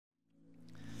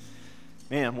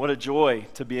Man, what a joy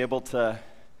to be able to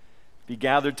be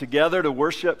gathered together to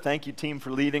worship. Thank you, team, for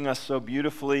leading us so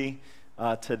beautifully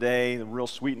today. The real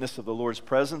sweetness of the Lord's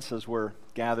presence as we're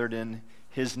gathered in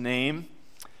His name.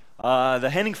 The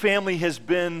Henning family has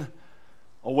been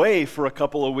away for a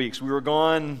couple of weeks. We were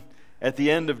gone at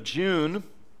the end of June,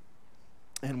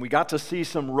 and we got to see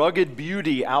some rugged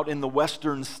beauty out in the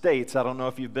western states. I don't know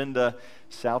if you've been to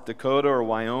South Dakota or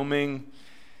Wyoming,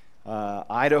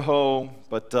 Idaho,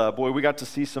 but boy, we got to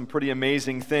see some pretty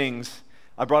amazing things.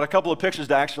 I brought a couple of pictures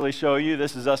to actually show you.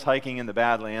 This is us hiking in the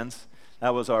Badlands.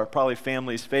 That was our probably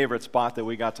family's favorite spot that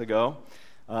we got to go,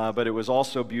 but it was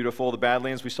also beautiful. The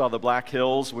Badlands, we saw the Black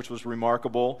Hills, which was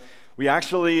remarkable. We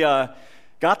actually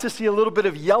got to see a little bit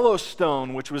of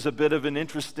Yellowstone, which was a bit of an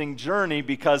interesting journey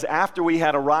because after we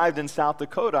had arrived in South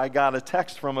Dakota, I got a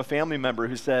text from a family member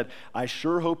who said, "I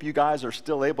sure hope you guys are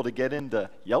still able to get into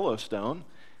Yellowstone."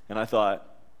 And I thought,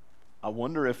 I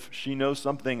wonder if she knows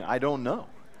something I don't know.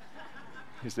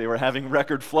 Because they were having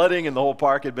record flooding and the whole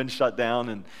park had been shut down.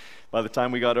 And by the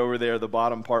time we got over there, the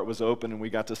bottom part was open and we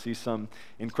got to see some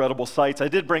incredible sights. I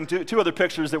did bring two other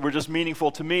pictures that were just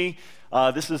meaningful to me.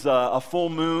 This is a full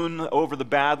moon over the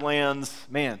Badlands.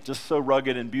 Man, just so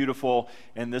rugged and beautiful.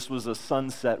 And this was a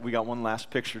sunset. We got one last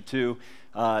picture too.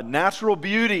 Natural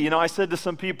beauty. You know, I said to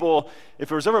some people, if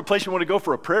there was ever a place you want to go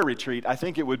for a prayer retreat, I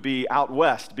think it would be out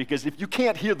west. Because if you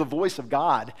can't hear the voice of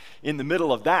God in the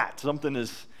middle of that, something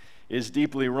is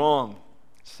deeply wrong.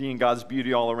 Seeing God's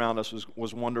beauty all around us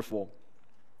was wonderful.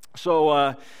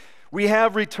 So we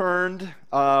have returned.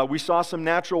 We saw some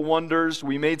natural wonders.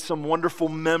 We made some wonderful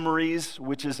memories,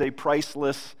 which is a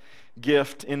priceless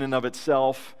gift in and of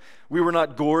itself. We were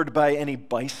not gored by any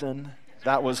bison.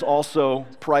 That was also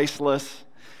priceless.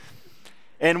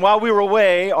 And while we were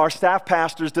away, our staff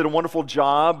pastors did a wonderful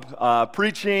job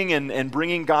preaching and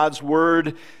bringing God's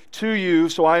word to you.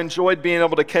 So I enjoyed being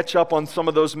able to catch up on some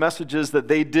of those messages that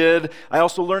they did. I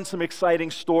also learned some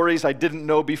exciting stories I didn't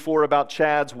know before about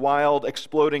Chad's wild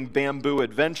exploding bamboo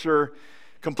adventure,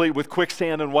 complete with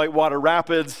quicksand and whitewater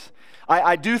rapids.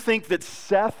 I do think that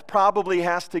Seth probably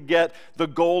has to get the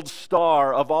gold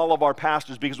star of all of our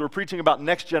pastors because we're preaching about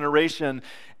next generation,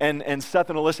 and Seth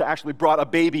and Alyssa actually brought a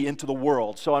baby into the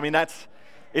world. So, I mean,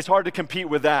 it's hard to compete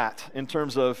with that in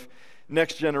terms of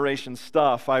next generation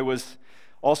stuff. I was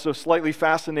also slightly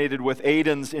fascinated with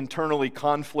Aiden's internally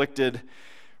conflicted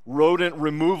rodent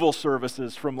removal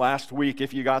services from last week,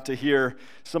 if you got to hear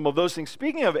some of those things.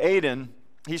 Speaking of Aiden,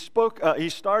 he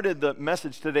started the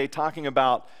message today talking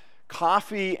about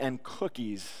coffee and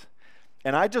cookies.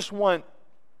 And I just want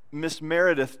Miss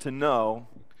Meredith to know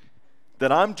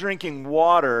that I'm drinking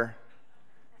water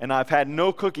and I've had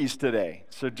no cookies today.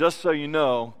 So just so you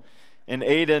know, and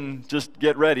Aiden, just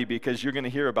get ready because you're going to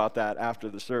hear about that after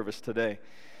the service today.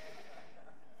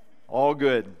 All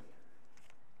good.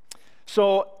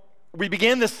 So we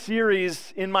began this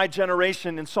series in my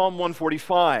generation in Psalm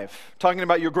 145, talking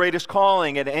about your greatest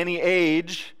calling at any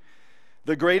age,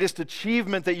 the greatest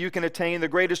achievement that you can attain, the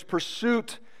greatest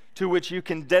pursuit to which you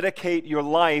can dedicate your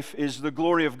life is the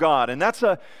glory of God. And that's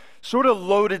a sort of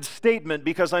loaded statement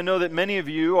because I know that many of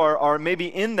you are maybe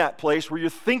in that place where you're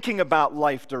thinking about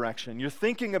life direction, you're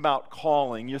thinking about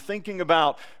calling, you're thinking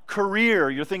about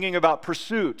career, you're thinking about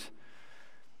pursuit.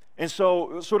 And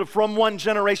so sort of from one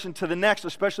generation to the next,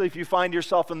 especially if you find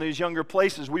yourself in these younger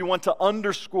places, we want to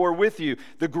underscore with you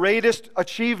the greatest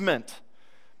achievement,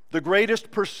 the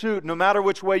greatest pursuit, no matter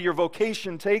which way your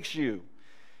vocation takes you,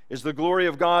 is the glory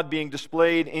of God being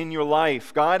displayed in your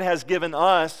life. God has given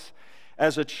us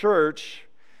as a church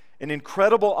an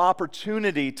incredible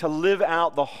opportunity to live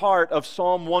out the heart of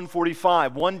Psalm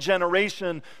 145. One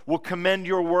generation will commend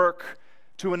your work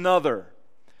to another.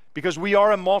 Because we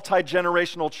are a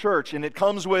multi-generational church, and it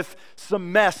comes with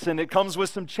some mess, and it comes with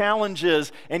some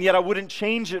challenges, and yet I wouldn't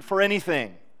change it for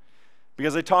anything.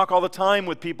 Because I talk all the time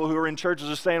with people who are in churches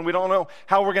who are saying, we don't know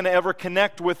how we're going to ever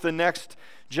connect with the next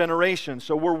generation.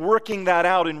 So we're working that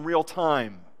out in real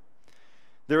time.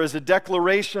 There is a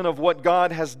declaration of what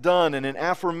God has done and an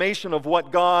affirmation of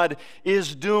what God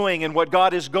is doing and what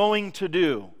God is going to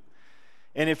do.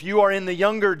 And if you are in the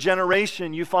younger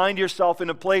generation, you find yourself in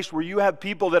a place where you have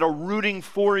people that are rooting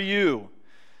for you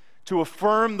to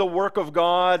affirm the work of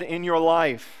God in your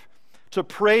life, to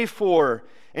pray for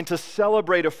and to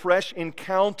celebrate a fresh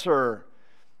encounter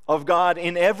of God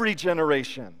in every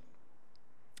generation.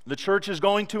 The church is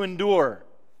going to endure.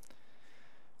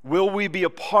 Will we be a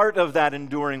part of that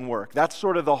enduring work? That's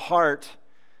sort of the heart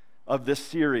of this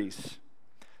series.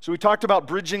 So we talked about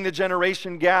bridging the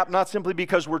generation gap, not simply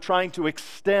because we're trying to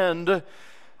extend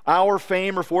our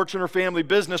fame or fortune or family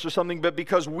business or something, but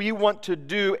because we want to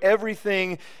do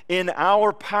everything in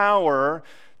our power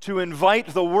to invite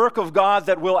the work of God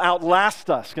that will outlast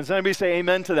us. Can somebody say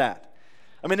amen to that?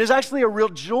 I mean, there's actually a real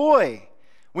joy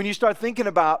when you start thinking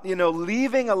about,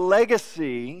 leaving a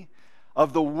legacy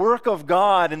of the work of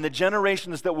God in the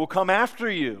generations that will come after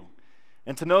you.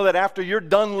 And to know that after you're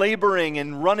done laboring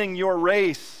and running your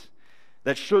race,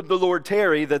 that should the Lord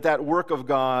tarry, that work of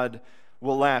God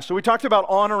will last. So we talked about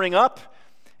honoring up,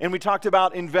 and we talked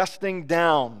about investing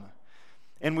down.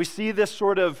 And we see this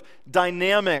sort of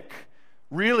dynamic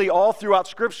really all throughout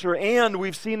Scripture, and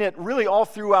we've seen it really all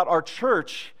throughout our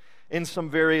church in some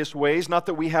various ways. Not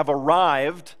that we have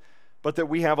arrived, but that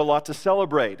we have a lot to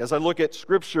celebrate. As I look at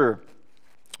Scripture,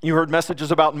 you heard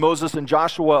messages about Moses and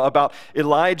Joshua, about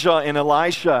Elijah and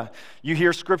Elisha. You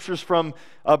hear scriptures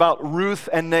about Ruth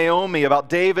and Naomi, about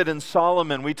David and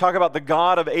Solomon. We talk about the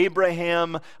God of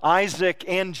Abraham, Isaac,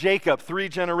 and Jacob, 3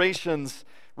 generations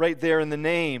right there in the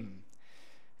name.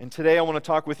 And today I want to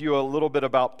talk with you a little bit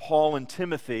about Paul and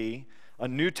Timothy, a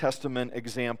New Testament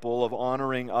example of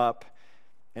honoring up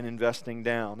and investing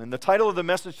down. And the title of the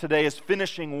message today is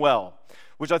Finishing Well,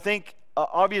 which I think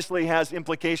obviously has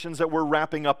implications that we're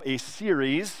wrapping up a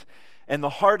series. And the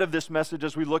heart of this message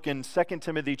as we look in 2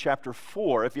 Timothy chapter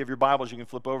 4, if you have your Bibles, you can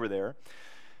flip over there.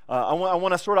 I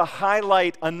want to sort of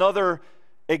highlight another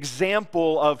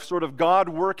example of sort of God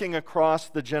working across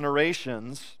the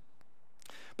generations.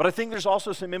 But I think there's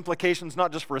also some implications,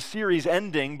 not just for a series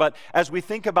ending, but as we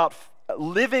think about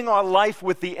living our life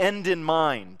with the end in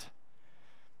mind.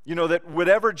 That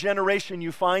whatever generation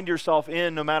you find yourself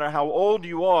in, no matter how old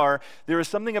you are, there is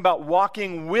something about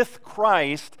walking with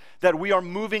Christ that we are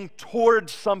moving toward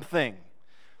something.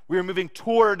 We are moving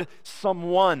toward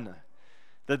someone,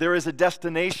 that there is a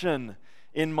destination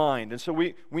in mind. And so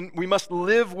we must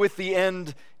live with the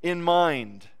end in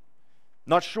mind.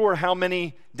 Not sure how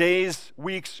many days,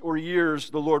 weeks, or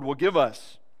years the Lord will give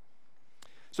us.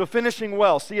 So finishing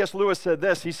well, C.S. Lewis said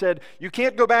this. He said, you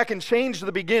can't go back and change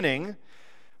the beginning,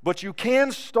 but you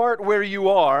can start where you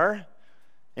are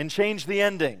and change the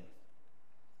ending.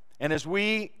 And as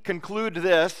we conclude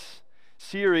this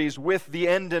series with the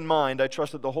end in mind, I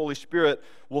trust that the Holy Spirit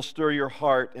will stir your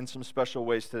heart in some special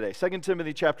ways today. 2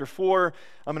 Timothy chapter 4,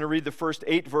 I'm going to read the first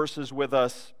 8 verses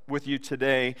with you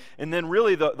today. And then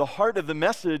really the heart of the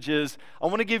message is I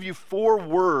want to give you 4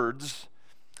 words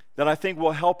that I think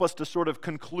will help us to sort of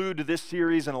conclude this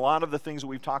series and a lot of the things that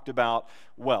we've talked about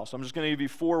well. So I'm just going to give you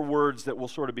 4 words that will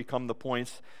sort of become the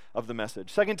points of the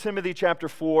message. 2 Timothy chapter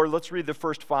 4, let's read the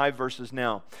first 5 verses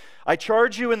now. I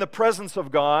charge you in the presence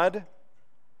of God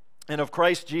and of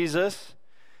Christ Jesus,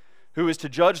 who is to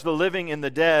judge the living and the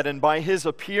dead, and by his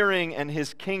appearing and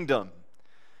his kingdom,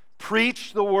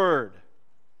 preach the word.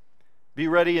 Be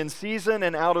ready in season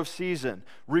and out of season.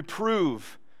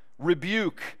 Reprove,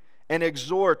 rebuke, and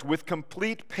exhort with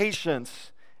complete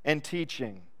patience and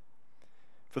teaching.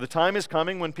 For the time is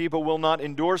coming when people will not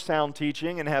endure sound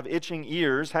teaching and have itching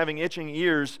ears. Having itching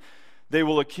ears, they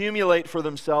will accumulate for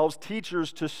themselves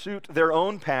teachers to suit their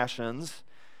own passions,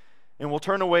 and will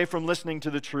turn away from listening to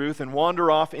the truth and wander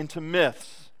off into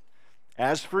myths.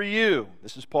 As for you,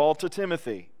 this is Paul to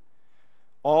Timothy,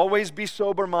 always be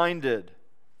sober-minded,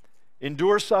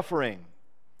 endure suffering,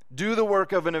 do the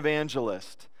work of an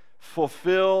evangelist,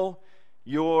 fulfill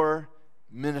your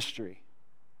ministry.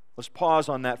 Let's pause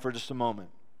on that for just a moment.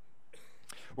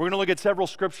 We're going to look at several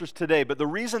scriptures today, but the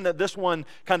reason that this one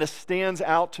kind of stands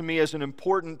out to me as an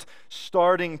important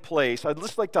starting place, I'd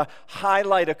just like to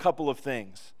highlight a couple of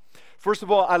things. First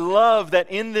of all, I love that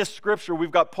in this scripture,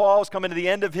 we've got Paul's coming to the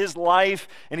end of his life,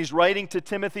 and he's writing to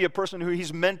Timothy, a person who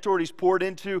he's mentored, he's poured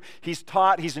into, he's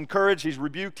taught, he's encouraged, he's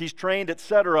rebuked, he's trained,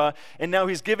 etc. And now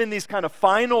he's given these kind of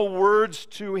final words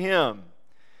to him.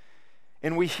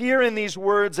 And we hear in these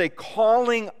words a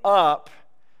calling up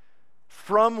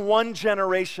from one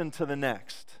generation to the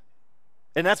next.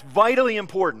 And that's vitally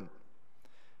important.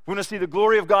 We want to see the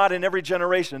glory of God in every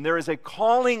generation. There is a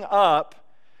calling up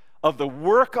of the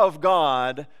work of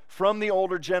God from the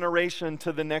older generation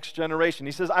to the next generation.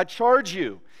 He says, I charge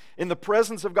you in the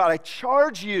presence of God. I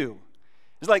charge you.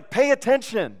 It's like, pay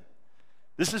attention.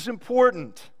 This is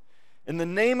important. In the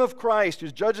name of Christ,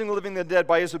 who's judging the living and the dead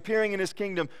by his appearing in his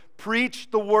kingdom, preach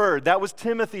the word. That was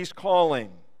Timothy's calling.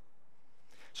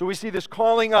 So we see this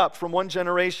calling up from one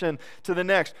generation to the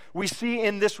next. We see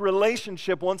in this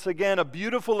relationship, once again, a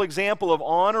beautiful example of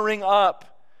honoring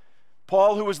up.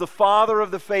 Paul, who was the father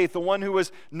of the faith, the one who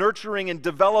was nurturing and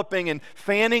developing and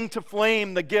fanning to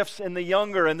flame the gifts in the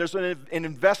younger. And there's an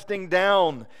investing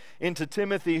down into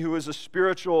Timothy, who is a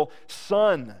spiritual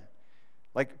son,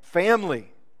 like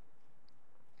family.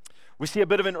 We see a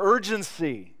bit of an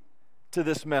urgency to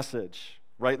this message,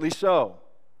 rightly so.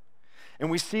 And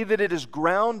we see that it is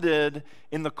grounded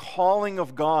in the calling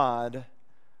of God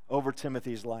over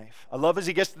Timothy's life. I love as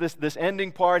he gets to this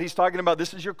ending part, he's talking about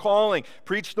this is your calling.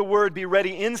 Preach the word, be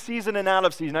ready in season and out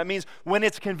of season. That means when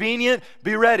it's convenient,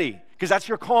 be ready, because that's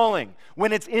your calling.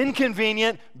 When it's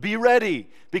inconvenient, be ready,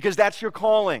 because that's your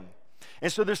calling.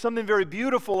 And so there's something very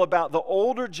beautiful about the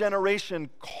older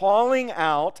generation calling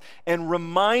out and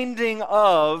reminding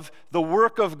of the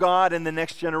work of God in the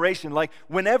next generation. Like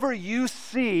whenever you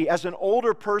see as an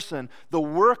older person the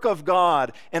work of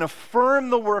God and affirm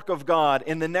the work of God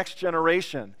in the next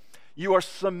generation, you are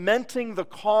cementing the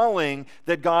calling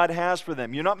that God has for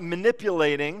them. You're not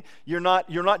manipulating, you're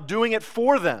not doing it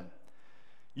for them.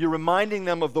 You're reminding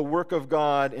them of the work of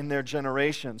God in their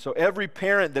generation. So every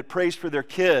parent that prays for their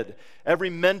kid, every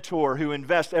mentor who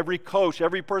invests, every coach,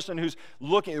 every person who's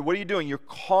looking, what are you doing? You're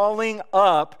calling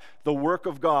up the work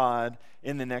of God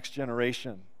in the next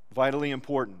generation. Vitally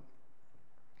important.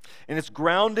 And it's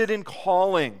grounded in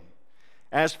calling.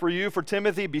 As for you, for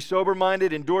Timothy, be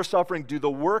sober-minded, endure suffering, do the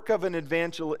work of an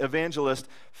evangelist,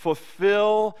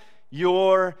 fulfill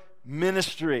your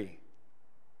ministry.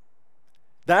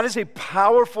 That is a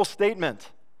powerful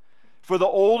statement for the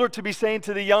older to be saying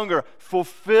to the younger,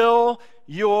 fulfill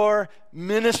your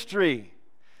ministry.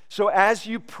 So as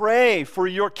you pray for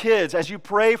your kids, as you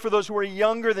pray for those who are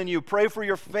younger than you, pray for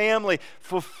your family,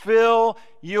 fulfill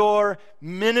your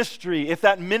ministry. If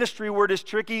that ministry word is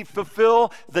tricky,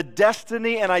 fulfill the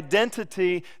destiny and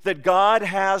identity that God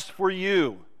has for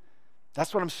you.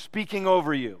 That's what I'm speaking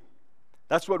over you.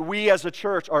 That's what we as a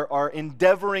church are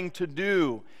endeavoring to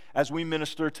do as we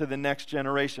minister to the next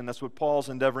generation. That's what Paul's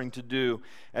endeavoring to do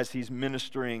as he's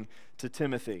ministering to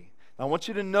Timothy. Now, I want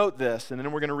you to note this, and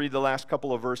then we're going to read the last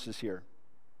couple of verses here.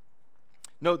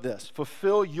 Note this,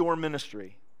 fulfill your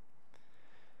ministry.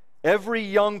 Every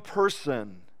young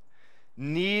person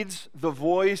needs the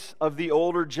voice of the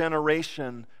older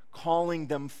generation calling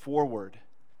them forward.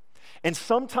 And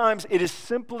sometimes it is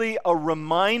simply a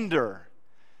reminder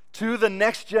to the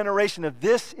next generation of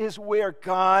this is where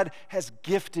God has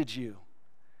gifted you.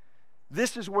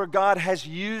 This is where God has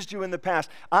used you in the past.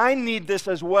 I need this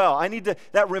as well. I need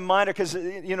that reminder because,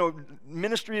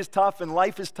 ministry is tough and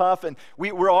life is tough and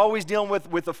we're always dealing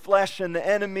with the flesh and the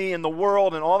enemy and the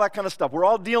world and all that kind of stuff. We're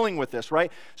all dealing with this, right?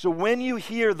 So when you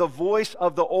hear the voice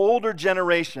of the older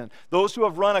generation, those who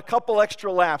have run a couple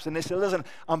extra laps and they say, listen,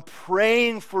 I'm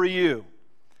praying for you.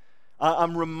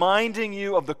 I'm reminding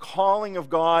you of the calling of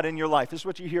God in your life. This is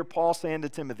what you hear Paul saying to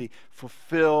Timothy,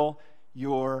 fulfill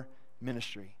your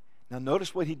ministry. Now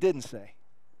notice what he didn't say.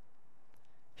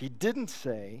 He didn't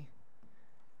say,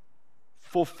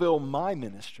 fulfill my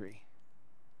ministry.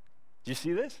 Do you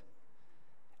see this?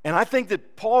 And I think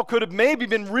that Paul could have maybe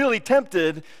been really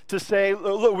tempted to say,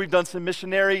 look, we've done some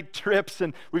missionary trips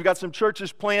and we've got some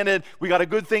churches planted. We got a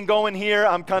good thing going here.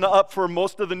 I'm kind of up for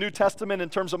most of the New Testament in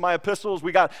terms of my epistles.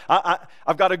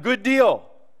 I've got a good deal.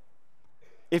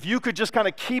 If you could just kind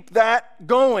of keep that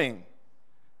going,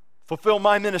 fulfill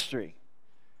my ministry.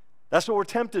 That's what we're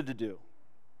tempted to do.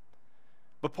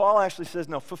 But Paul actually says,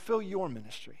 no, fulfill your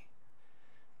ministry.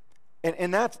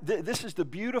 And this is the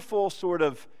beautiful sort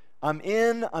of, I'm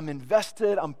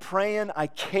invested, I'm praying, I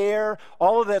care,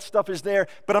 all of that stuff is there,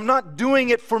 but I'm not doing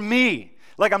it for me.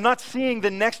 Like I'm not seeing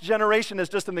the next generation as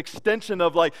just an extension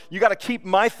of like, you got to keep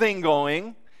my thing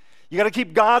going. You got to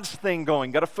keep God's thing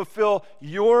going. You got to fulfill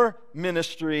your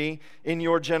ministry in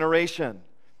your generation.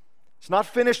 It's not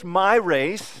finish my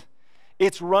race,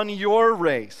 it's run your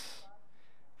race.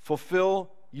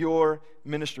 Fulfill your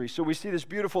ministry. So we see this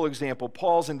beautiful example.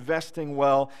 Paul's investing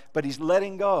well, but he's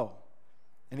letting go.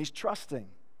 And he's trusting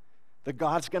that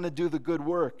God's going to do the good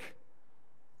work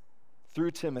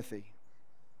through Timothy.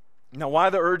 Now, why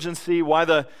the urgency? Why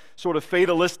the sort of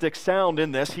fatalistic sound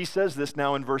in this? He says this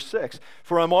now in verse 6.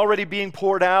 For I'm already being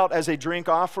poured out as a drink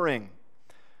offering.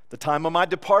 The time of my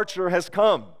departure has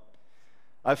come.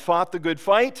 I've fought the good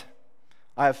fight.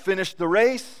 I have finished the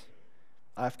race.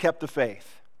 I've kept the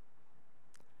faith.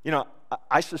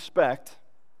 I suspect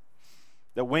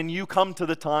that when you come to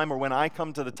the time, or when I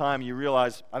come to the time, you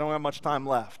realize, I don't have much time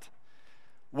left.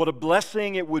 What a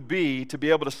blessing it would be to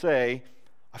be able to say,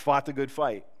 I fought the good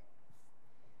fight.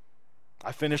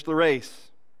 I finished the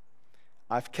race.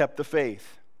 I've kept the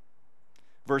faith.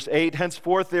 Verse 8,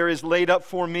 henceforth there is laid up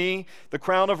for me the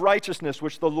crown of righteousness,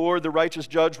 which the Lord, the righteous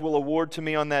judge, will award to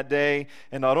me on that day,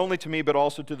 and not only to me, but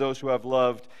also to those who have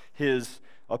loved his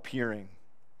appearing.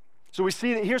 So we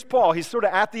see that here's Paul. He's sort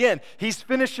of at the end. He's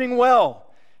finishing well.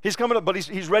 He's coming up, but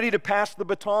he's ready to pass the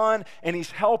baton, and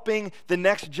he's helping the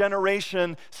next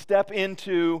generation step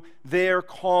into their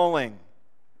calling.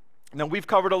 Now, we've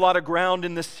covered a lot of ground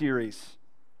in this series.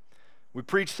 We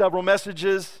preached several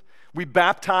messages. We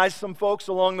baptized some folks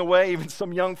along the way, even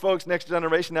some young folks, next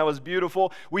generation. That was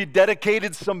beautiful. We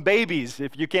dedicated some babies,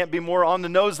 if you can't be more on the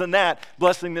nose than that,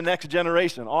 blessing the next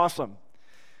generation. Awesome.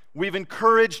 We've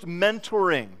encouraged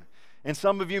mentoring, and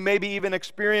some of you may be even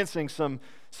experiencing some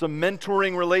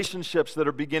mentoring relationships that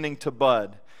are beginning to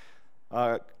bud.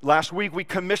 Last week, we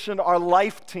commissioned our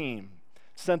life team,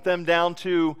 sent them down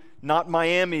to not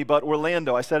Miami, but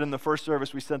Orlando. I said in the first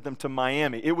service we sent them to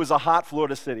Miami. It was a hot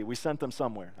Florida city. We sent them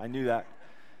somewhere. I knew that.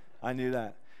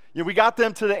 We got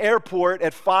them to the airport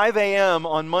at 5 a.m.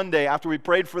 on Monday after we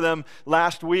prayed for them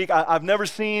last week. I've never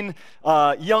seen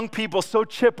young people so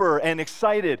chipper and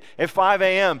excited at 5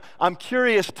 a.m. I'm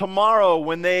curious tomorrow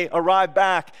when they arrive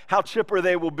back how chipper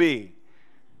they will be.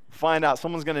 Find out.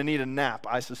 Someone's going to need a nap,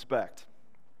 I suspect.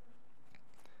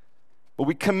 But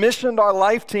we commissioned our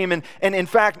life team, and in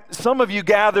fact, some of you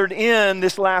gathered in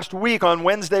this last week. On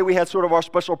Wednesday, we had sort of our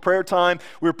special prayer time.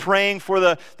 We were praying for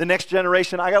the next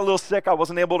generation. I got a little sick. I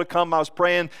wasn't able to come. I was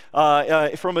praying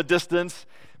from a distance.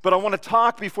 But I want to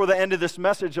talk before the end of this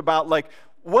message about,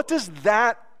 what does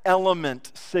that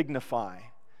element signify?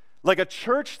 Like a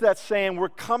church that's saying we're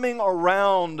coming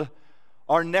around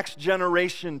our next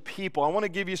generation people. I want to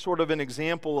give you sort of an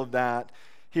example of that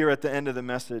here at the end of the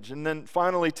message. And then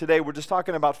finally today, we're just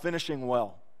talking about finishing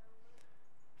well.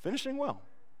 Finishing well.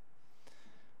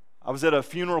 I was at a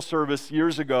funeral service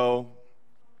years ago.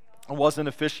 I wasn't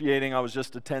officiating, I was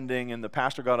just attending, and the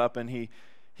pastor got up and he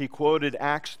quoted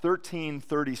Acts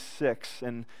 13:36.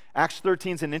 And Acts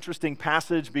 13 is an interesting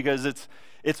passage because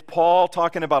it's Paul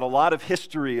talking about a lot of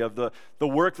history of the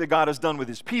work that God has done with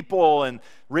his people and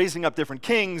raising up different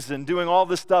kings and doing all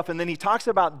this stuff. And then he talks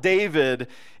about David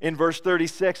in verse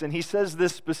 36, and he says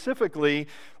this specifically: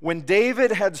 when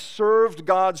David had served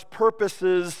God's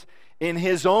purposes in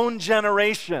his own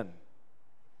generation,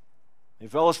 he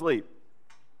fell asleep.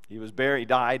 He was buried, he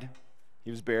died, he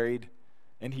was buried,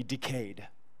 and he decayed,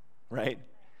 right?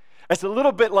 It's a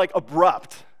little bit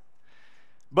abrupt.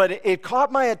 But it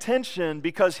caught my attention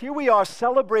because here we are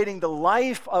celebrating the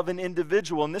life of an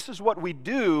individual, and this is what we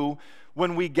do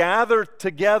when we gather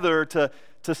together to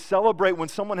celebrate when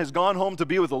someone has gone home to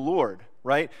be with the Lord,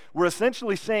 right? We're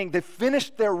essentially saying they've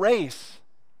finished their race.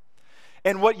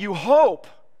 And what you hope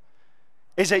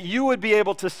is that you would be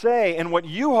able to say, and what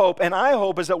you hope and I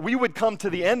hope is that we would come to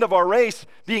the end of our race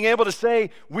being able to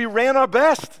say, we ran our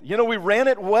best. We ran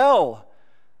it well.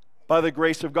 By the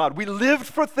grace of God. We lived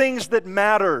for things that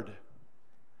mattered.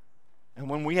 And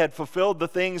when we had fulfilled the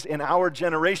things in our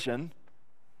generation,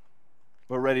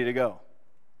 we're ready to go.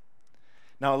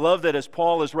 Now, I love that as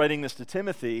Paul is writing this to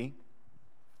Timothy,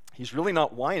 he's really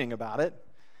not whining about it.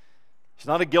 It's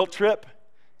not a guilt trip.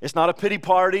 It's not a pity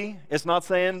party. It's not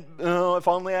saying, oh, if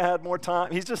only I had more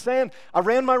time. He's just saying, I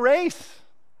ran my race.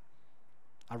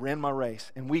 I ran my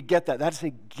race. And we get that. That's a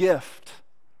gift.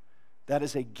 That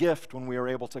is a gift when we are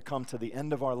able to come to the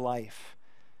end of our life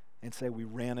and say we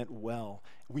ran it well.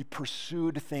 We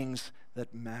pursued things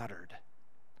that mattered.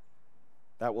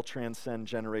 That will transcend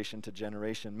generation to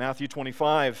generation. Matthew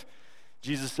 25,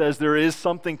 Jesus says there is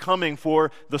something coming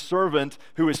for the servant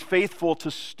who is faithful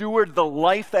to steward the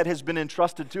life that has been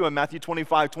entrusted to him. Matthew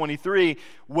 25:23,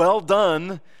 well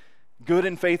done, good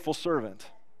and faithful servant.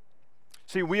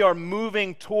 See, we are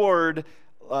moving toward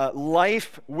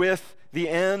life with the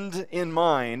end in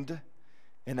mind,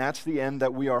 and that's the end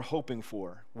that we are hoping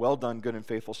for. Well done, good and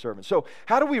faithful servant. So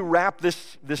how do we wrap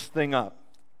this thing up?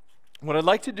 What I'd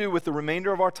like to do with the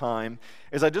remainder of our time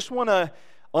is I just want to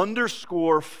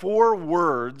underscore 4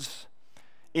 words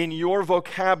in your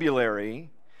vocabulary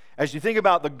as you think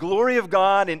about the glory of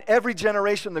God in every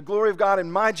generation, the glory of God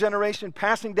in my generation,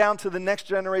 passing down to the next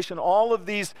generation, all of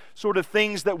these sort of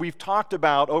things that we've talked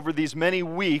about over these many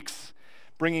weeks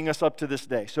bringing us up to this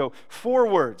day. So 4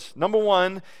 words. Number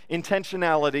 1,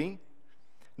 intentionality.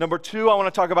 Number 2, I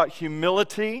want to talk about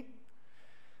humility.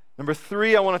 Number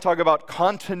 3, I want to talk about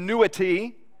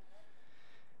continuity.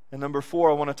 And number 4,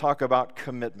 I want to talk about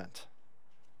commitment.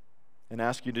 And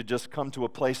ask you to just come to a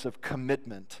place of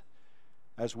commitment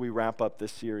as we wrap up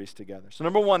this series together. So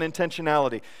number 1,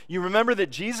 intentionality. You remember that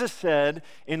Jesus said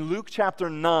in Luke chapter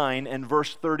 9 and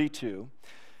verse 32,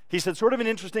 he said sort of an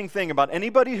interesting thing about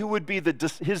anybody who would be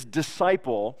his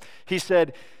disciple. He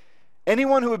said,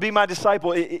 anyone who would be my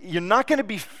disciple, you're not going to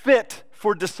be fit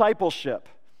for discipleship.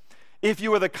 If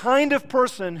you are the kind of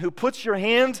person who puts your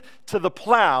hand to the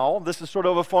plow, this is sort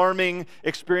of a farming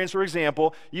experience or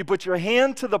example, you put your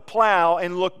hand to the plow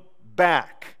and look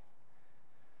back.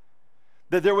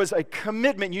 That there was a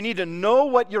commitment. You need to know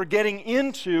what you're getting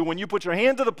into when you put your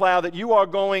hand to the plow, that you are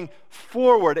going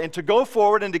forward. And to go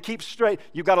forward and to keep straight,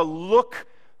 you've got to look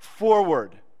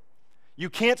forward. You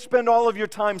can't spend all of your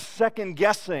time second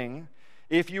guessing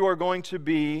if you are going to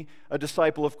be a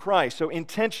disciple of Christ. So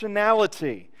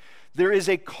intentionality. There is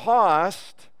a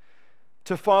cost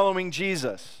to following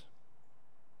Jesus.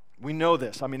 We know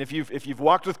this. I mean, if you've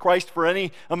walked with Christ for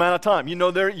any amount of time, you know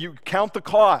you count the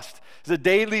cost. It's a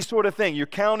daily sort of thing. You're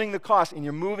counting the cost and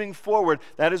you're moving forward.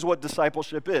 That is what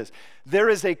discipleship is. There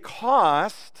is a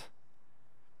cost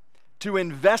to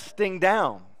investing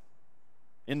down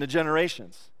in the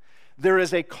generations. There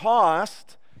is a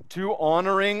cost to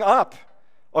honoring up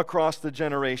across the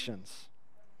generations.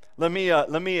 Let me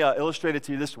illustrate it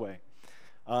to you this way.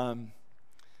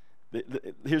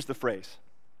 Here's the phrase.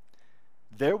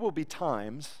 There will be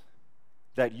times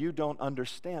that you don't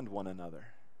understand one another.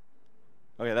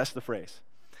 Okay, that's the phrase.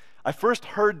 I first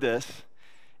heard this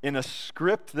in a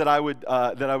script that I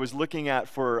was looking at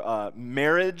for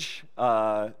marriage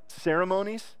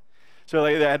ceremonies. So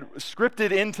they had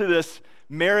scripted into this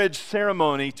marriage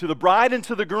ceremony to the bride and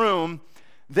to the groom,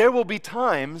 there will be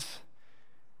times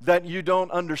that you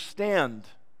don't understand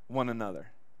one another.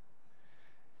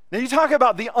 Now you talk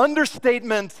about the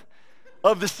understatement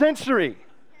of the century.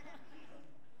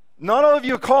 Not all of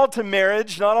you are called to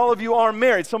marriage. Not all of you are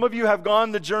married. Some of you have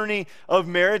gone the journey of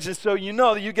marriage, and so you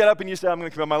know that you get up and you say, I'm going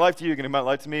to commit my life to you, you're going to commit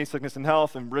my life to me, sickness and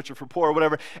health, and richer for poor, or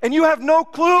whatever, and you have no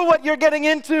clue what you're getting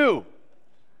into.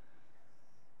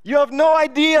 You have no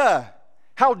idea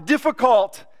how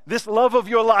difficult this love of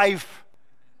your life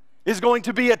is going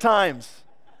to be at times.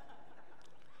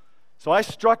 So I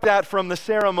struck that from the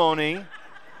ceremony.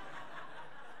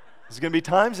 There's going to be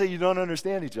times that you don't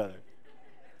understand each other.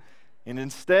 And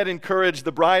instead encourage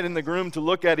the bride and the groom to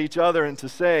look at each other and to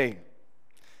say,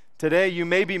 today you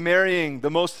may be marrying the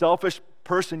most selfish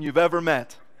person you've ever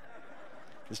met.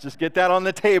 Let's just get that on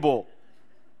the table.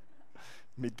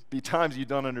 Be times you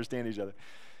don't understand each other.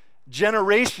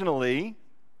 Generationally,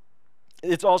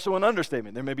 it's also an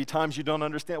understatement. There may be times you don't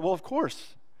understand. Well, of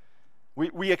course.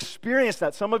 We experience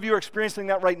that. Some of you are experiencing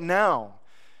that right now.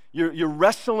 You're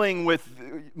wrestling with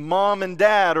mom and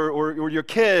dad or your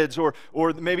kids, or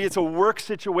maybe it's a work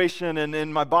situation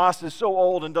and my boss is so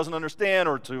old and doesn't understand,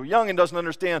 or too young and doesn't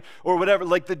understand, or whatever.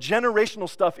 Like, the generational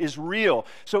stuff is real.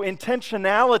 So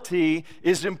intentionality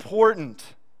is important.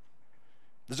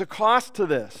 There's a cost to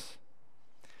this.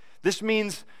 This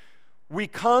means we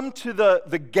come to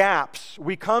the gaps,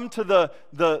 we come to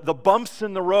the bumps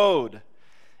in the road,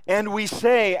 and we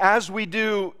say, as we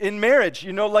do in marriage,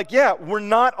 we're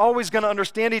not always going to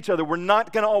understand each other. We're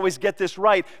not going to always get this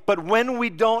right. But when we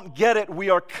don't get it,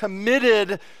 we are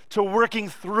committed to working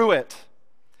through it.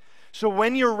 So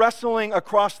when you're wrestling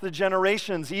across the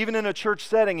generations, even in a church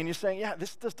setting, and you're saying,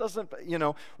 this doesn't,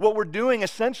 what we're doing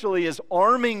essentially is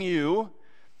arming you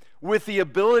with the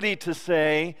ability to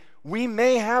say, we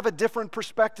may have a different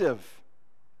perspective.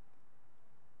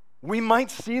 We might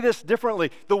see this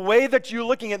differently. The way that you're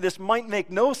looking at this might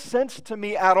make no sense to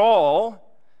me at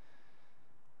all,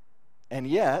 and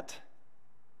yet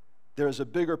there's a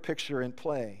bigger picture in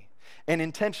play. And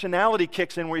intentionality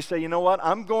kicks in where you say, you know what,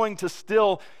 I'm going to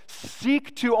still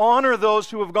seek to honor those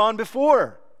who have gone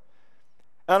before.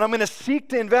 And I'm going to seek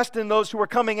to invest in those who are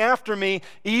coming after me,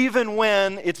 even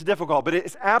when it's difficult. But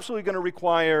it's absolutely going to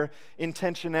require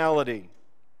intentionality.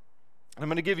 I'm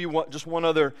going to give you just one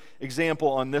other example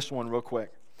on this one real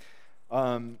quick.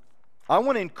 I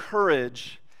want to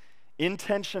encourage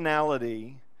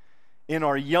intentionality in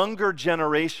our younger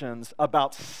generations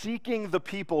about seeking the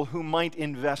people who might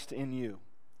invest in you.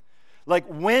 Like,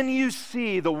 when you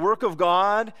see the work of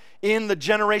God in the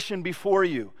generation before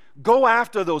you, go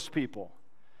after those people.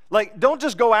 Like, don't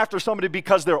just go after somebody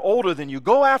because they're older than you.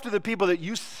 Go after the people that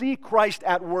you see Christ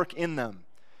at work in them.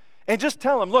 And just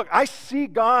tell them, look, I see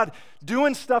God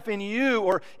doing stuff in you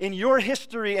or in your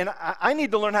history, and I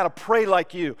need to learn how to pray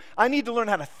like you. I need to learn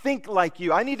how to think like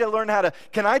you. I need to learn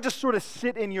can I just sort of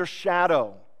sit in your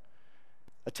shadow?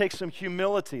 It takes some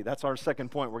humility. That's our second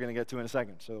point we're going to get to in a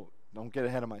second, so don't get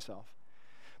ahead of myself.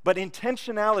 But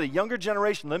intentionality, younger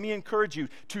generation, let me encourage you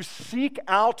to seek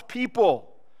out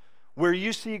people where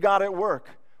you see God at work,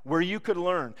 where you could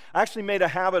learn. I actually made a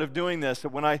habit of doing this, that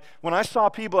when I saw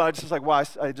people, I just like, wow,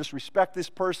 I just respect this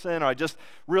person, or I just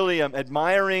really am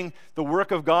admiring the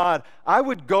work of God, I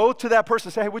would go to that person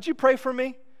and say, hey, would you pray for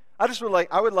me?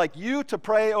 I would like you to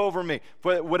pray over me.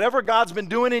 For whatever God's been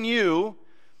doing in you,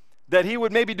 that he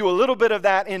would maybe do a little bit of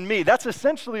that in me. That's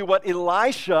essentially what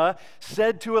Elisha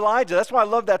said to Elijah. That's why I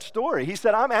love that story. He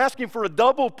said, I'm asking for a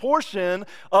double portion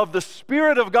of the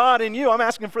Spirit of God in you. I'm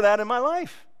asking for that in my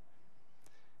life.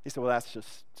 He said, well, that's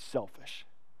just selfish.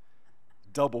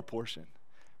 Double portion.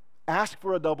 Ask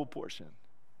for a double portion.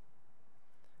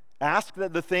 Ask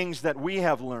that the things that we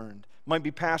have learned might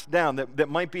be passed down, that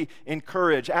might be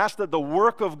encouraged. Ask that the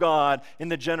work of God in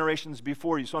the generations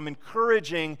before you. So I'm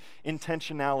encouraging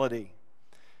intentionality.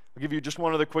 I'll give you just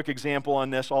one other quick example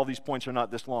on this. All these points are not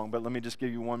this long, but let me just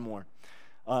give you one more.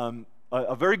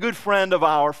 A very good friend of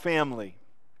our family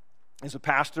is a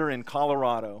pastor in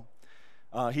Colorado.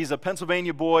 He's a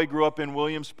Pennsylvania boy, grew up in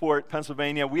Williamsport,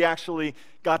 Pennsylvania. We actually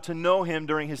got to know him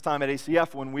during his time at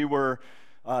ACF when we were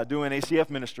doing ACF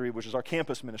ministry, which is our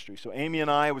campus ministry. So Amy and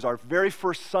I, it was our very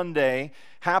first Sunday,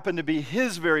 happened to be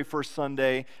his very first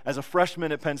Sunday as a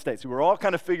freshman at Penn State. So we were all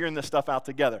kind of figuring this stuff out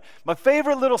together. My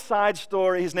favorite little side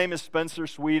story, his name is Spencer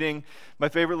Sweeting. My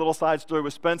favorite little side story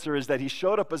with Spencer is that he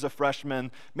showed up as a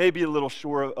freshman, maybe a little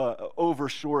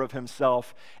oversure of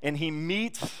himself, and he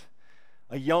meets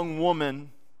a young woman,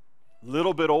 a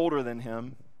little bit older than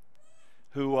him,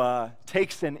 who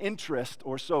takes an interest,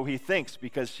 or so he thinks,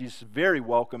 because she's very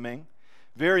welcoming,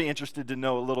 very interested to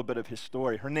know a little bit of his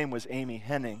story. Her name was Amy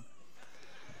Henning.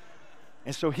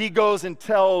 And so he goes and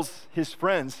tells his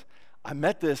friends, I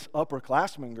met this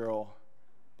upperclassman girl,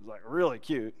 like really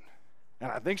cute, and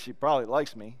I think she probably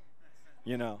likes me,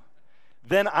 you know.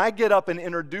 Then I get up and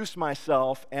introduce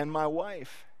myself and my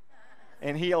wife,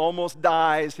 and he almost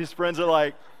dies. His friends are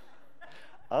like,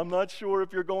 I'm not sure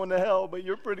if you're going to hell, but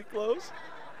you're pretty close.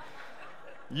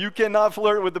 You cannot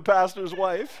flirt with the pastor's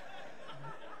wife.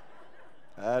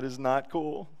 That is not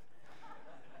cool.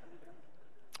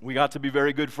 We got to be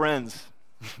very good friends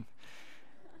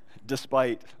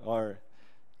despite our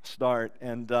start.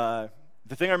 And the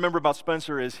thing I remember about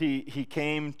Spencer is he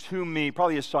came to me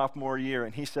probably his sophomore year,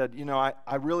 and he said, you know,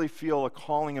 I really feel a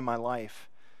calling in my life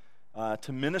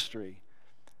to ministry,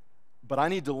 but I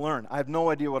need to learn. I have no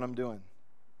idea what I'm doing.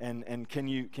 And can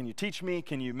you teach me?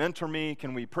 Can you mentor me?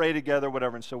 Can we pray together?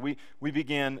 Whatever. And so we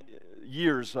began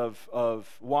years of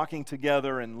walking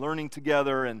together and learning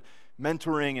together and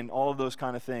mentoring and all of those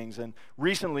kind of things. And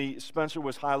recently, Spencer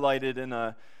was highlighted in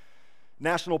a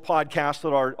national podcast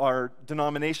that our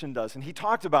denomination does. And he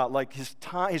talked about like his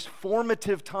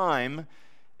formative time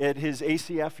at his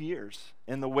ACF years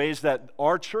and the ways that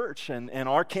our church and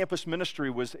our campus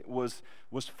ministry was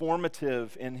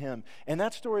formative in him. And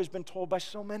that story has been told by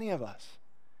so many of us.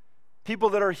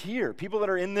 People that are here, people that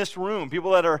are in this room,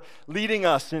 people that are leading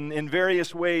us in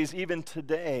various ways even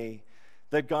today,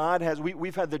 that God has,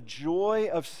 we've had the joy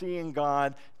of seeing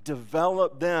God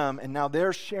develop them, and now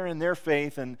they're sharing their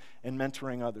faith and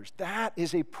mentoring others. That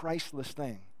is a priceless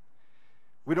thing.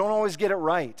 We don't always get it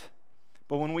right.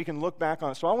 But when we can look back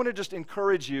on it. So I want to just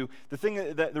encourage you.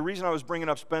 The reason I was bringing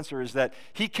up Spencer is that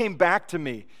he came back to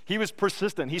me. He was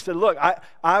persistent. He said, look,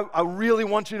 I really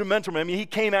want you to mentor me. I mean, he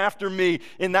came after me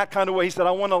in that kind of way. He said,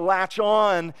 I want to latch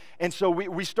on. And so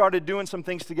we started doing some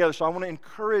things together. So I want to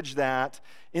encourage that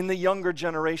in the younger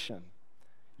generation.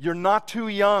 You're not too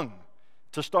young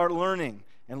to start learning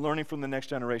and learning from the next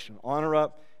generation. Honor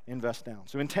up, invest down.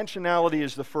 So intentionality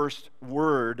is the first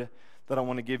word that I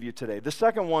want to give you today. The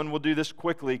second one, we'll do this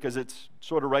quickly because it's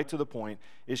sort of right to the point,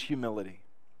 is humility.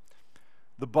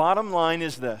 The bottom line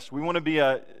is this. We want to be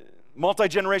a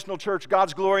multi-generational church,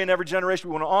 God's glory in every generation.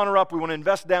 We want to honor up, we want to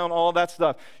invest down, all that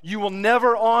stuff. You will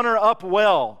never honor up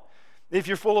well if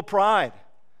you're full of pride.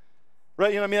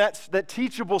 Right? You know what I mean? That's that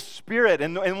teachable spirit.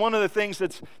 And one of the things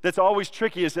that's always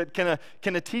tricky is that can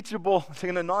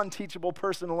a non-teachable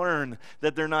person learn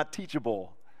that they're not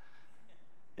teachable?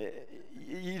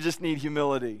 You just need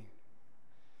humility.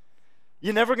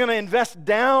 You're never going to invest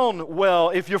down well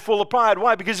if you're full of pride.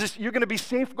 Why? Because you're going to be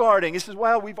safeguarding. This is,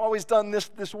 well, we've always done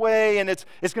this way, and it's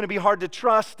going to be hard to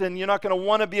trust, and you're not going to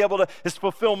want to be able to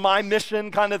fulfill my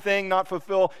mission kind of thing, not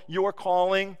fulfill your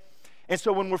calling. And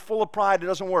so when we're full of pride, it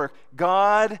doesn't work.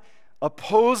 God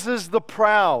opposes the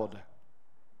proud,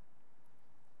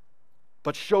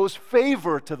 but shows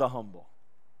favor to the humble.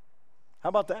 How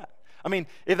about that? I mean,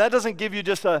 if that doesn't give you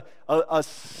just a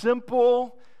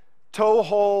simple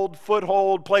toehold,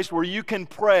 foothold place where you can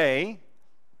pray,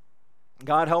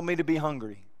 God, help me to be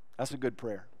hungry. That's a good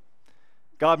prayer.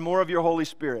 God, more of your Holy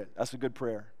Spirit. That's a good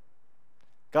prayer.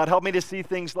 God, help me to see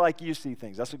things like you see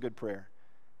things. That's a good prayer.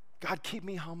 God, keep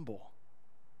me humble.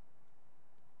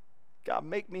 God,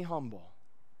 make me humble.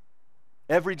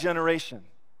 Every generation.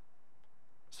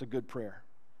 It's a good prayer.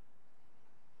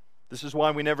 This is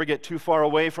why we never get too far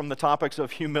away from the topics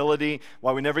of humility,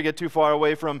 why we never get too far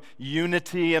away from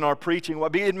unity in our preaching.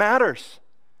 It matters.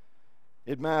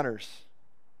 It matters.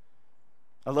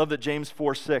 I love that James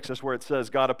 4:6, that's where it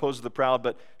says, God opposes the proud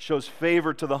but shows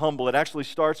favor to the humble. It actually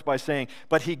starts by saying,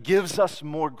 but he gives us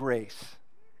more grace.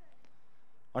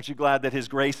 Aren't you glad that his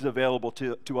grace is available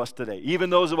to us today? Even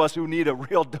those of us who need a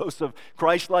real dose of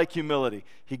Christ-like humility,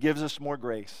 he gives us more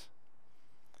grace.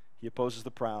 He opposes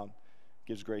the proud,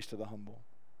 gives grace to the humble.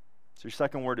 So your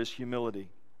second word is humility.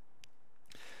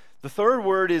 The third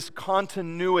word is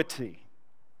continuity.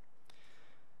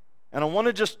 And I want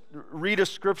to just read a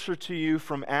scripture to you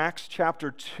from Acts chapter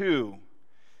 2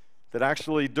 that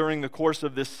actually during the course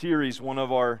of this series, one of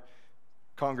our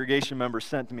congregation members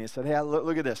sent to me and said, hey,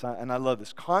 look at this, and I love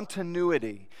this.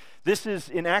 Continuity. This is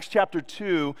in Acts chapter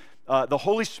 2, the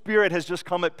Holy Spirit has just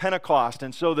come at Pentecost,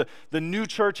 and so the new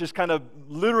church is kind of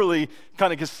literally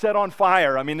kind of gets set on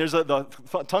fire. I mean, there's the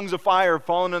tongues of fire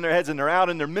falling on their heads, and they're out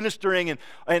and they're ministering,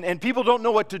 and people don't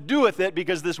know what to do with it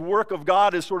because this work of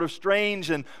God is sort of strange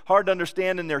and hard to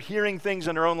understand, and they're hearing things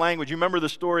in their own language. You remember the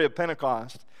story of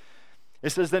Pentecost. It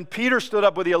says, then Peter stood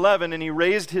up with the 11 and he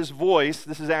raised his voice.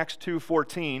 This is Acts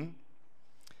 2:14.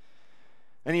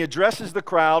 And he addresses the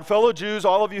crowd. Fellow Jews,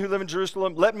 all of you who live in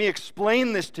Jerusalem, let me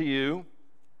explain this to you.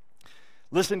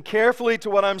 Listen carefully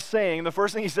to what I'm saying. The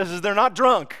first thing he says is they're not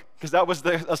drunk, because that was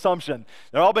the assumption.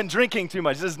 They've all been drinking too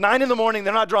much. He says 9 a.m,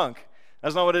 they're not drunk.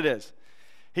 That's not what it is.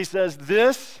 He says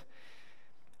this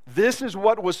is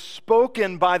what was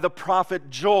spoken by the prophet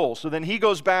Joel. So then he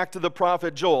goes back to the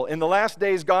prophet Joel. In the last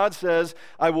days, God says,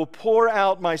 I will pour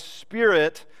out my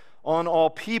spirit on all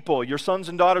people. Your sons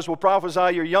and daughters will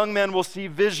prophesy. Your young men will see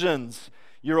visions.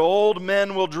 Your old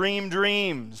men will dream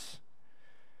dreams.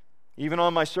 Even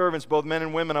on my servants, both men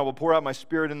and women, I will pour out my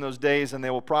spirit in those days, and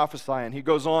they will prophesy. And he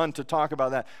goes on to talk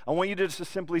about that. I want you to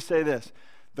just simply say this.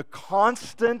 The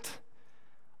constant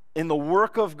in the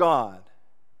work of God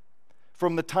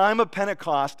from the time of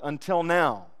Pentecost until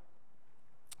now,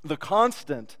 the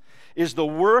constant is the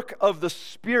work of the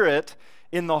Spirit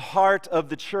in the heart of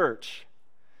the church.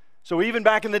 So even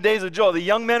back in the days of Joel, the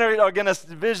young men are going to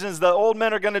see visions, the old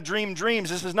men are going to dream dreams.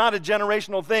 This is not a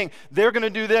generational thing. They're going to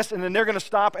do this, and then they're going to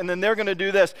stop, and then they're going to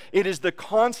do this. It is the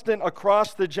constant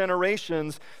across the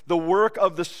generations, the work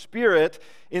of the Spirit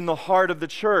in the heart of the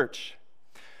church.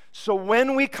 So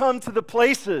when we come to the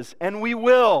places, and we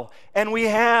will, and we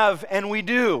have, and we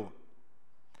do,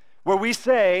 where we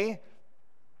say,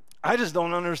 I just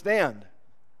don't understand.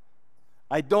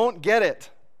 I don't get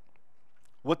it.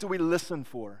 What do we listen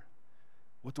for?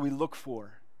 What do we look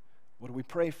for? What do we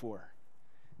pray for?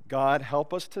 God,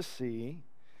 help us to see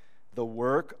the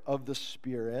work of the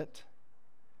Spirit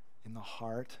in the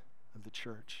heart of the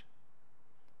church.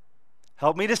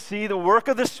 Help me to see the work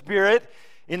of the Spirit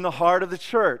in the heart of the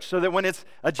church, so that when it's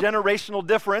a generational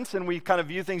difference and we kind of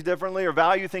view things differently or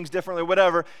value things differently,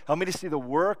 whatever, help me to see the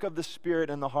work of the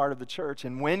Spirit in the heart of the church.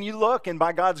 And when you look, and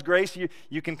by God's grace,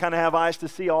 you can kind of have eyes to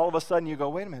see, all of a sudden you go,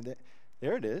 wait a minute,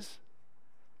 there it is.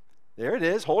 There it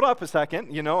is. Hold up a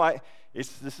second. You know,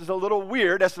 this is a little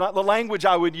weird. That's not the language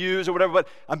I would use or whatever, but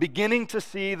I'm beginning to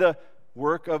see the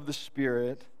work of the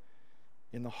Spirit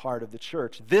in the heart of the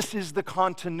church. This is the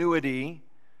continuity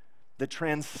that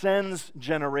transcends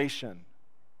generation.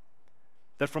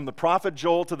 That from the prophet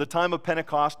Joel to the time of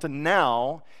Pentecost to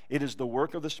now, it is the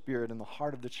work of the Spirit in the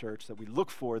heart of the church that we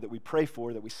look for, that we pray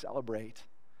for, that we celebrate,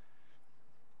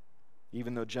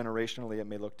 even though generationally it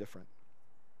may look different.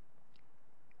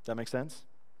 Does that make sense?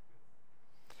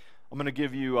 I'm going to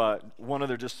give you one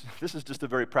other, this is just a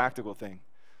very practical thing.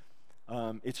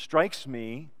 It strikes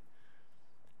me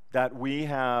that we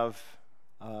have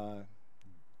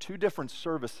 2 different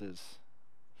services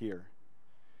here.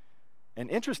 And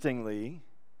interestingly,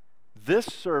 this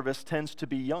service tends to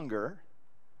be younger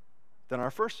than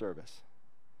our first service.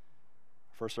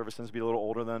 First service tends to be a little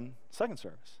older than second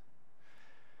service.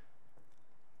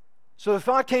 So the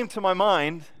thought came to my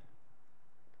mind,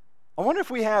 I wonder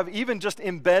if we have even just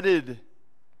embedded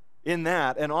in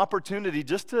that an opportunity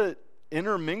just to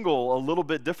intermingle a little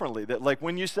bit differently. That like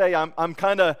when you say I've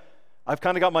kind of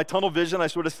got my tunnel vision, I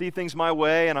sort of see things my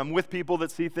way, and I'm with people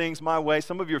that see things my way.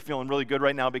 Some of you are feeling really good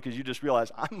right now because you just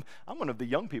realize I'm one of the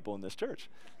young people in this church.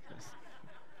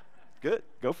 Good,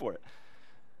 go for it.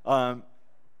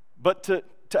 But to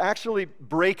actually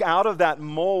break out of that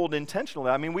mold intentionally,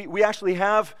 I mean, we actually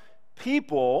have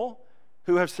people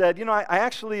who have said, you know, I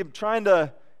actually am trying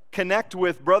to connect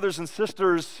with brothers and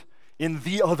sisters in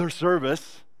the other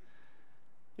service,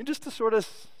 and just to sort of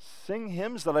sing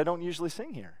hymns that I don't usually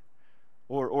sing here.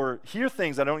 Or hear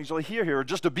things I don't usually hear here, or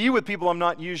just to be with people I'm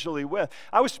not usually with.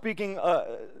 I was speaking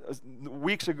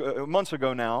months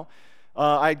ago now,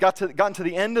 I gotten to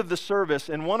the end of the service,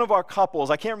 and one of our couples,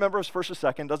 I can't remember if it was first or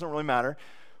second, doesn't really matter,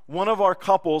 one of our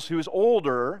couples who's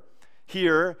older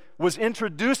here was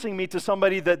introducing me to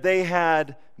somebody that they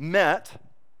had met,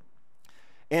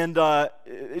 and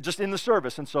just in the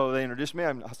service. And so they introduced me.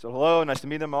 I said, hello, nice to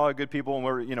meet them, all good people, and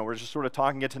we're just sort of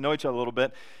talking, get to know each other a little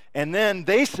bit. And then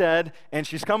they said, and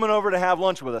she's coming over to have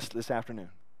lunch with us this afternoon.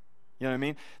 You know what I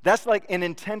mean? That's like an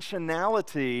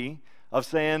intentionality of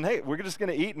saying, hey, we're just going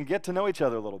to eat and get to know each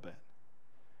other a little bit.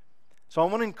 So I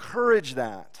want to encourage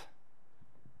that.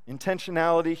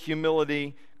 Intentionality,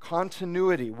 humility,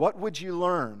 continuity. What would you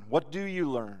learn? What do you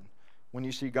learn when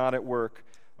you see God at work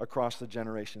across the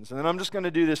generations? And then I'm just going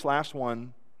to do this last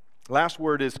one. Last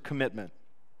word is commitment.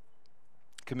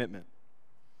 Commitment.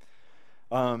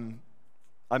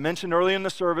 I mentioned early in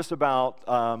the service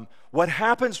about what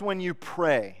happens when you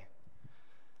pray.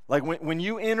 Like when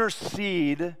you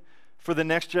intercede for the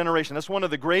next generation. That's one of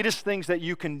the greatest things that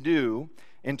you can do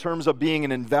in terms of being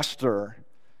an investor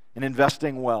and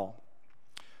investing well.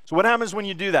 So what happens when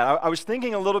you do that? I was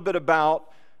thinking a little bit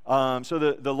about,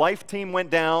 so the Life team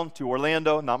went down to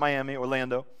Orlando, not Miami,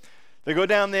 Orlando. They go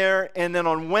down there, and then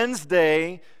on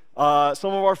Wednesday,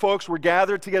 some of our folks were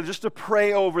gathered together just to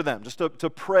pray over them, just to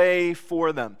pray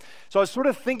for them. So I was sort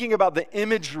of thinking about the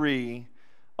imagery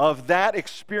of that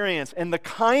experience and the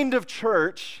kind of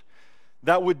church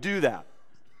that would do that.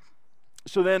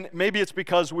 So then maybe it's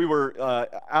because we were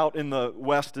out in the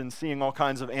West and seeing all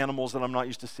kinds of animals that I'm not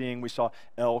used to seeing. We saw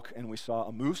elk and we saw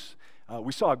a moose.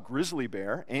 We saw a grizzly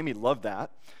bear. Amy loved that.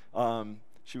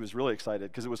 She was really excited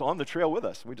because it was on the trail with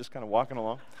us. We just kind of walking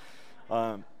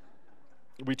along.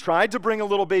 We tried to bring a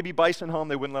little baby bison home.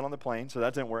 They wouldn't let on the plane, so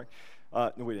that didn't work.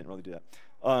 No, we didn't really do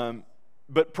that.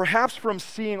 But perhaps from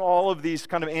seeing all of these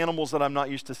kind of animals that I'm not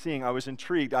used to seeing, I was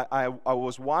intrigued. I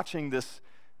was watching this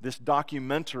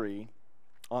documentary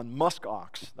on musk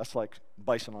ox. That's like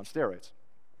bison on steroids.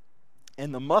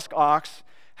 And the musk ox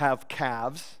have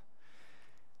calves,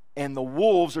 and the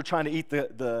wolves are trying to eat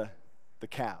the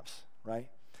calves, right?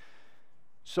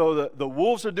 So the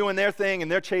wolves are doing their thing,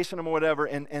 and they're chasing them or whatever,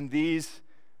 and these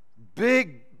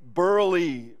big,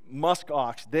 burly musk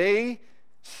ox, they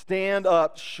stand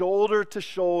up shoulder to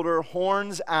shoulder,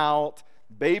 horns out,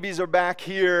 babies are back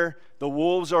here, the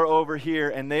wolves are over here,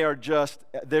 and they're just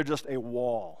a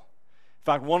wall. In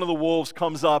fact, one of the wolves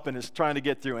comes up and is trying to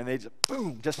get through, and they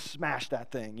just smash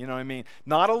that thing, you know what I mean?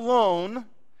 Not alone,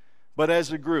 but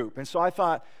as a group. And so I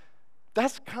thought,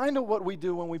 that's kind of what we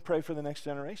do when we pray for the next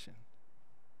generation,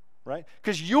 right?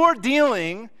 Because you're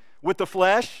dealing with the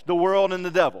flesh, the world, and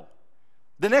the devil.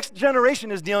 The next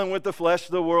generation is dealing with the flesh,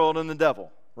 the world, and the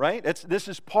devil, right? This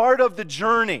is part of the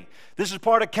journey. This is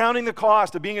part of counting the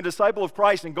cost of being a disciple of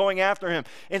Christ and going after Him.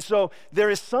 And so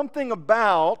there is something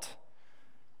about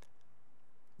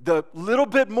the little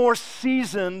bit more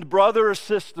seasoned brother or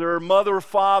sister, mother or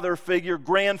father figure,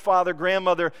 grandfather,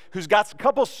 grandmother, who's got a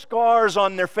couple scars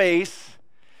on their face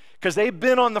because they've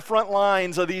been on the front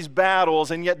lines of these battles,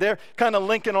 and yet they're kind of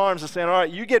linking arms and saying, all right,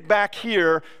 you get back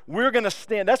here, we're going to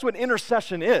stand. That's what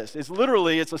intercession is. It's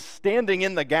a standing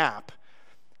in the gap.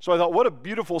 So I thought, what a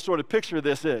beautiful sort of picture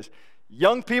this is.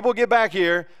 Young people, get back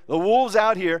here. The wolves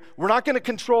out here. We're not going to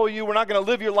control you. We're not going to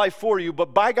live your life for you.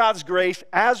 But by God's grace,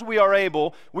 as we are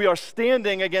able, we are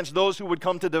standing against those who would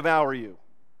come to devour you.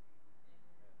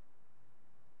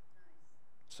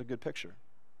 It's a good picture.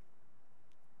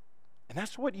 And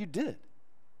that's what you did.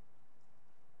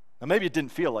 Now, maybe it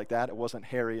didn't feel like that. It wasn't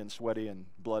hairy and sweaty and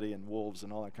bloody and wolves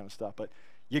and all that kind of stuff. But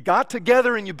you got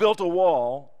together and you built a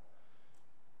wall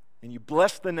and you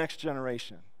blessed the next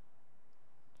generation.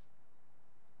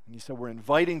 And you said, we're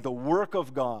inviting the work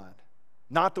of God,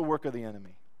 not the work of the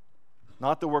enemy,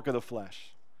 not the work of the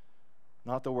flesh,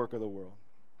 not the work of the world.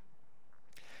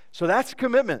 So that's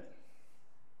commitment.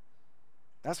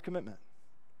 That's commitment.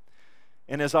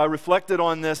 And as I reflected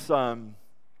on this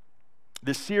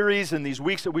series and these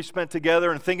weeks that we spent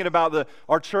together and thinking about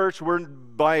our church, we're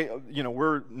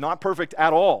not perfect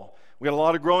at all. We got a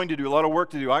lot of growing to do, a lot of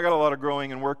work to do. I got a lot of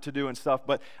growing and work to do and stuff,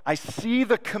 but I see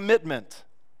the commitment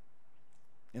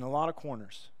in a lot of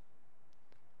corners.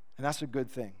 And that's a good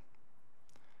thing.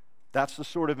 That's the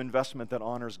sort of investment that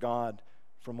honors God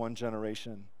from one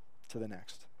generation to the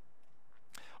next.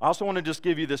 I also want to just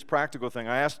give you this practical thing.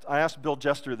 I asked Bill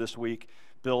Jester this week.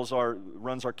 Runs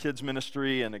our kids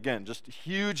ministry, and again, just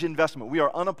huge investment. We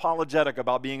are unapologetic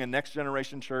about being a next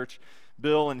generation church.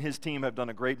 Bill and his team have done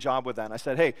a great job with that. And I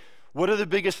said, hey, what are the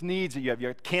biggest needs that you have? You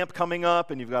have camp coming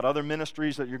up, and you've got other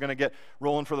ministries that you're going to get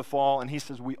rolling for the fall. And he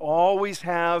says, we always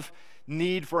have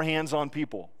need for hands-on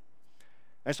people.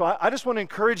 And so I just want to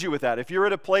encourage you with that. If you're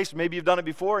at a place, maybe you've done it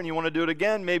before and you want to do it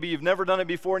again, maybe you've never done it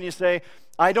before and you say,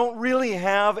 I don't really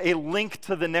have a link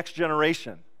to the next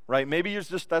generation, right? Maybe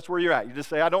that's where you're at. You just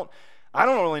say, I don't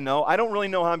really know. I don't really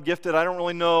know how I'm gifted. I don't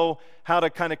really know how to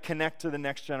kind of connect to the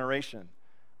next generation.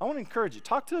 I want to encourage you.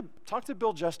 Talk to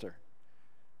Bill Jester.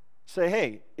 Say,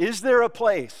 hey, is there a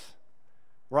place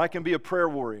where I can be a prayer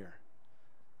warrior?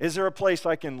 Is there a place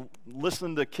I can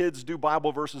listen to kids do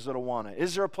Bible verses at Awana?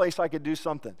 Is there a place I could do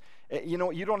something? You know,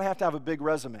 you don't have to have a big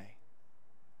resume.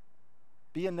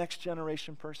 Be a next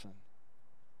generation person.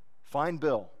 Find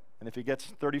Bill, and if he gets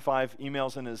 35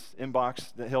 emails in his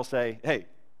inbox, that he'll say, hey,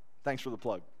 thanks for the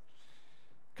plug.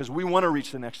 Because we want to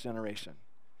reach the next generation,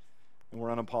 and we're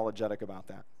unapologetic about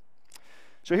that.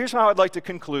 So here's how I'd like to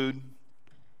conclude.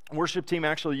 Worship team,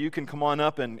 actually, you can come on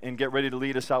up and get ready to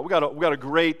lead us out. We got a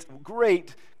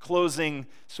great closing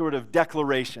sort of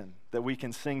declaration that we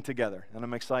can sing together, and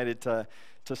I'm excited to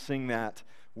sing that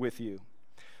with you.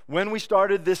 When we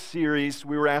started this series,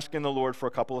 we were asking the Lord for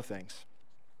a couple of things.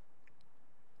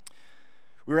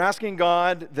 We were asking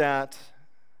God that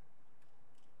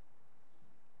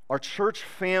our church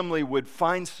family would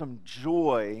find some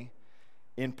joy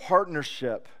in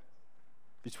partnership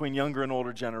between younger and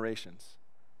older generations.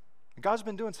 And God's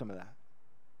been doing some of that.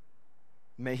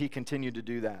 May He continue to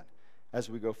do that as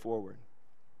we go forward.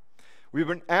 We've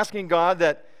been asking God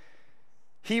that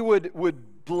He would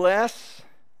bless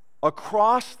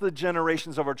across the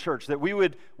generations of our church, that we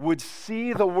would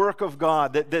see the work of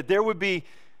God, that there would be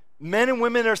men and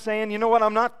women that are saying, you know what,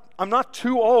 I'm not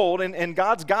too old, and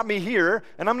God's got me here,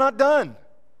 and I'm not done.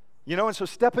 You know, and so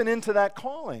stepping into that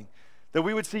calling, that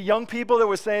we would see young people that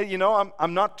would say, you know,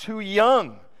 I'm not too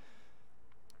young.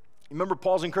 Remember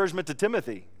Paul's encouragement to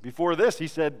Timothy. Before this, he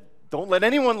said, don't let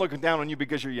anyone look down on you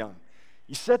because you're young.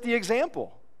 You set the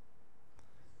example.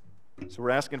 So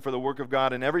we're asking for the work of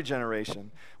God in every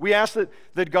generation. We ask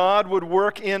that God would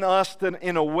work in us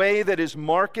in a way that is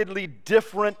markedly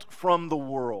different from the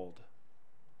world.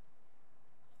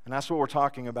 And that's what we're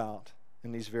talking about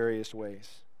in these various ways.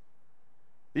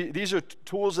 These are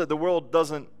tools that the world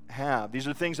doesn't have. These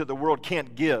are things that the world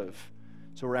can't give.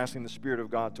 So we're asking the Spirit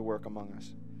of God to work among us.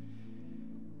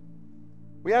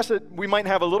 We ask that we might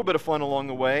have a little bit of fun along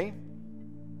the way,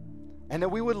 and that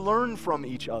we would learn from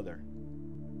each other.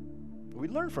 We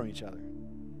learn from each other.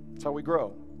 That's how we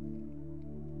grow.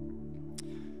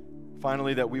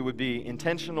 Finally, that we would be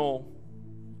intentional,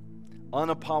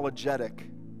 unapologetic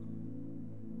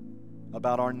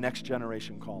about our next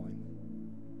generation calling.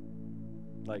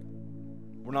 Like,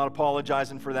 we're not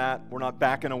apologizing for that. We're not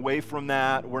backing away from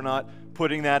that. We're not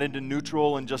putting that into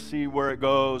neutral and just see where it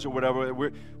goes or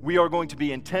whatever. We are going to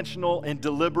be intentional and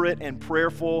deliberate and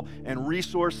prayerful and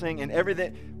resourcing and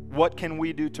everything. What can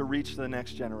we do to reach the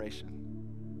next generation?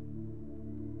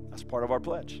 That's part of our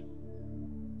pledge.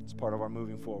 It's part of our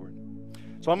moving forward.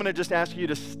 So I'm going to just ask you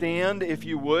to stand if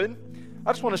you would.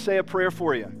 I just want to say a prayer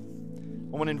for you.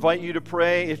 I want to invite you to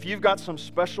pray. If you've got some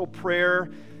special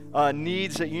prayer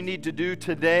needs that you need to do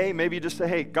today, maybe just say,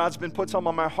 hey, God's been put something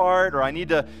on my heart, or I need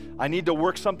to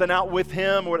work something out with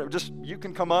Him, or whatever. Just, you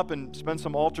can come up and spend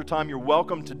some altar time. You're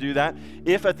welcome to do that.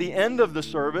 If at the end of the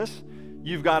service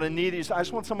you've got a need, I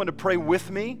just want someone to pray with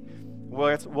me.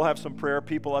 We'll have some prayer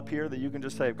people up here that you can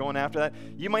just say, going after that.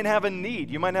 You might have a need.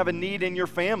 You might have a need in your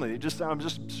family. I'm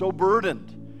just so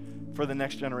burdened for the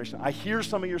next generation. I hear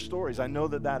some of your stories. I know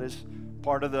that is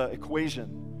part of the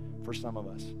equation for some of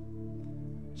us.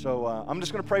 So I'm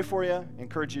just going to pray for you,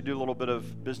 encourage you to do a little bit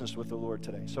of business with the Lord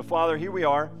today. So Father, here we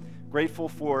are, grateful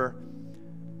for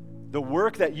the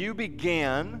work that you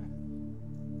began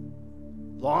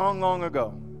long, long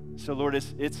ago. So Lord,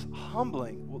 it's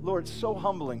humbling. Lord, it's so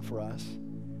humbling for us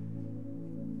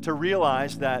to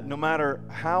realize that no matter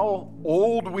how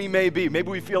old we may be,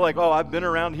 maybe we feel like, oh, I've been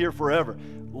around here forever.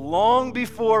 Long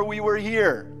before we were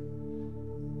here,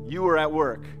 you were at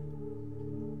work.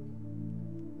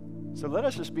 So let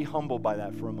us just be humbled by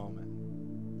that for a moment.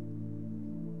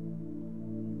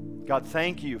 God,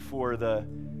 thank you for the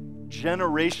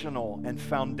generational and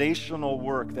foundational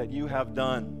work that you have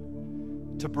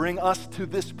done to bring us to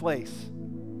this place.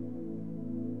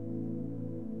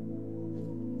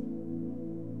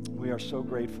 We are so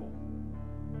grateful.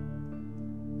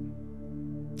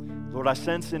 Lord, I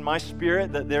sense in my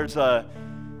spirit that there's a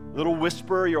little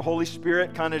whisper, your Holy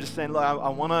Spirit kind of just saying, look, I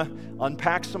want to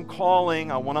unpack some calling.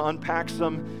 I want to unpack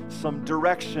some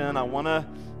direction. I want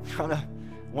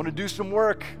to do some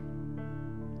work.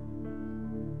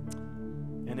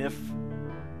 And if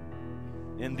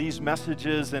in these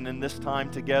messages and in this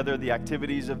time together, the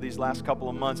activities of these last couple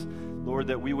of months, Lord,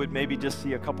 that we would maybe just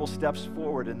see a couple steps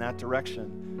forward in that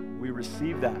direction, We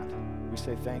receive that. We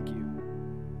say thank you.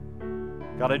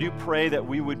 God, I do pray that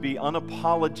we would be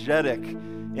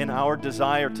unapologetic in our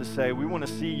desire to say, we want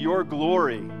to see your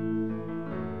glory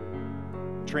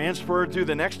transferred to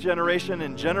the next generation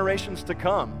and generations to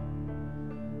come.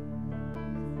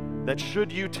 That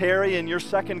should you tarry in your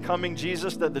second coming,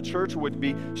 Jesus, that the church would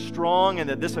be strong and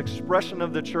that this expression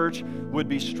of the church would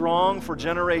be strong for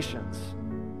generations.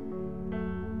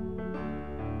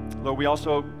 Lord, we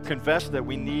also confess that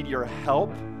we need your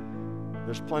help.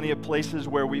 There's plenty of places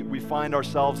where we find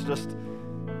ourselves just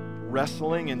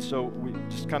wrestling, and so we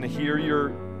just kind of hear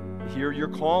your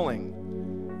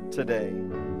calling today.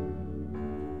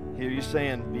 Hear you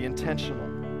saying, be intentional,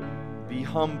 be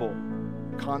humble,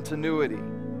 continuity,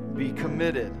 be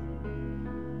committed.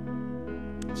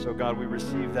 And so, God, we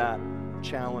receive that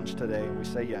challenge today, and we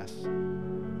say yes,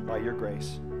 by your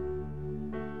grace.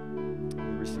 We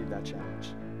receive that challenge.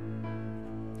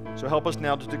 So help us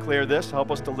now to declare this.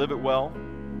 Help us to live it well.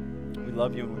 We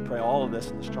love you, and we pray all of this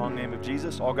in the strong name of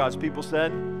Jesus. All God's people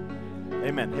said,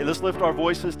 amen. Hey, let's lift our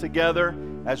voices together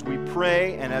as we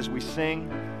pray and as we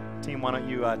sing. Team, why don't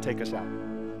you take us out?